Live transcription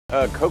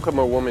A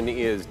Kokomo woman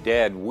is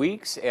dead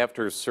weeks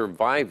after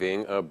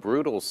surviving a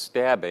brutal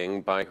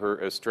stabbing by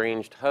her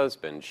estranged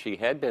husband. She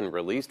had been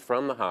released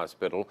from the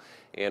hospital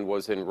and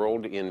was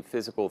enrolled in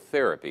physical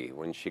therapy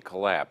when she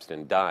collapsed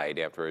and died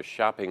after a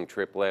shopping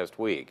trip last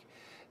week.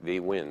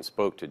 Nguyen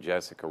spoke to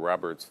Jessica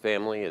Roberts'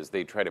 family as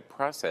they try to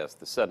process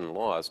the sudden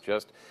loss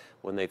just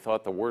when they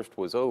thought the worst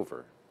was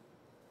over.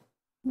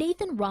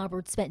 Nathan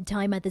Roberts spent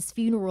time at this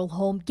funeral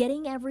home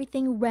getting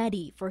everything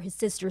ready for his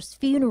sister's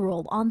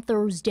funeral on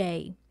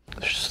Thursday.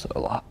 There's just a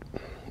lot,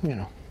 you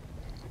know.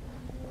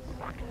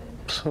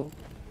 So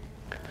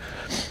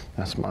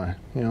that's that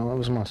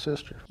was my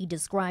sister. He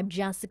described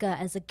Jessica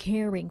as a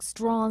caring,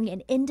 strong,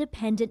 and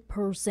independent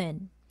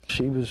person.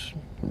 She was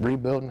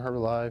rebuilding her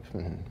life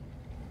and,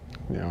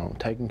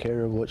 taking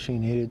care of what she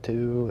needed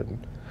to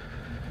and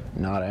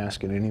not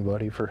asking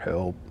anybody for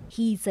help.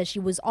 He says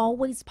she was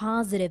always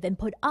positive and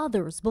put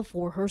others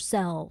before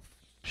herself.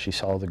 She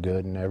saw the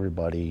good in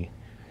everybody,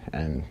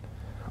 and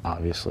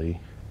obviously,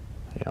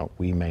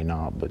 we may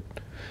not, but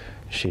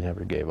she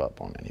never gave up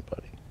on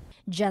anybody.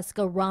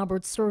 Jessica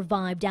Roberts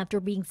survived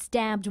after being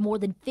stabbed more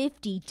than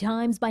 50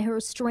 times by her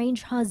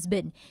estranged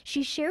husband.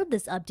 She shared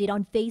this update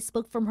on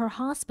Facebook from her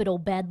hospital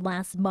bed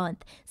last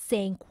month,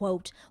 saying,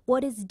 quote,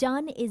 "What is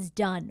done is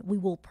done. We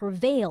will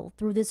prevail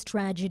through this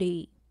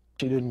tragedy."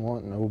 She didn't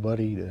want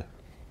nobody to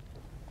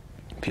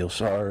feel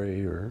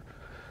sorry or,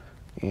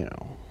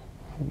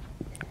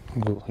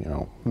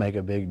 make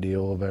a big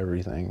deal of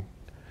everything.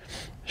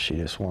 She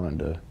just wanted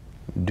to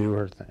do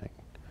her thing,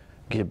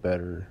 get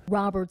better.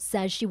 Roberts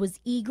says she was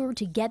eager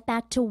to get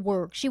back to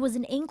work. She was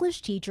an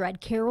English teacher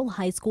at Carroll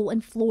High School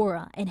in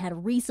Flora and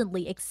had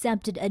recently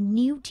accepted a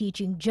new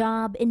teaching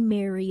job in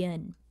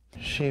Marion.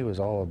 She was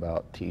all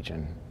about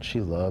teaching.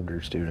 She loved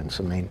her students.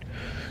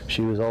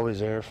 She was always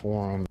there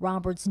for them.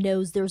 Roberts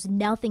knows there's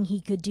nothing he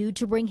could do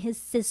to bring his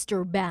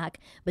sister back,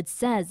 but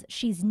says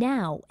she's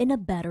now in a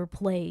better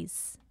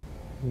place.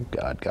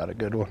 God got a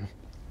good one.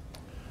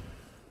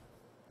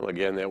 Well,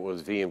 again, that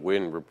was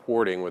Nguyen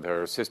reporting with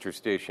our sister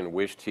station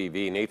Wish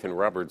TV. Nathan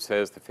Roberts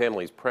says the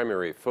family's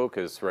primary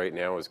focus right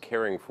now is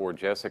caring for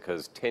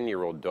Jessica's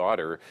 10-year-old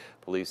daughter.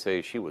 Police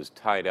say she was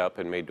tied up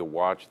and made to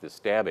watch the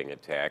stabbing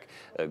attack.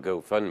 A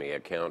GoFundMe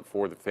account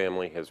for the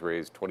family has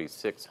raised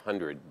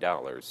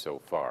 $2,600 so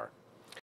far.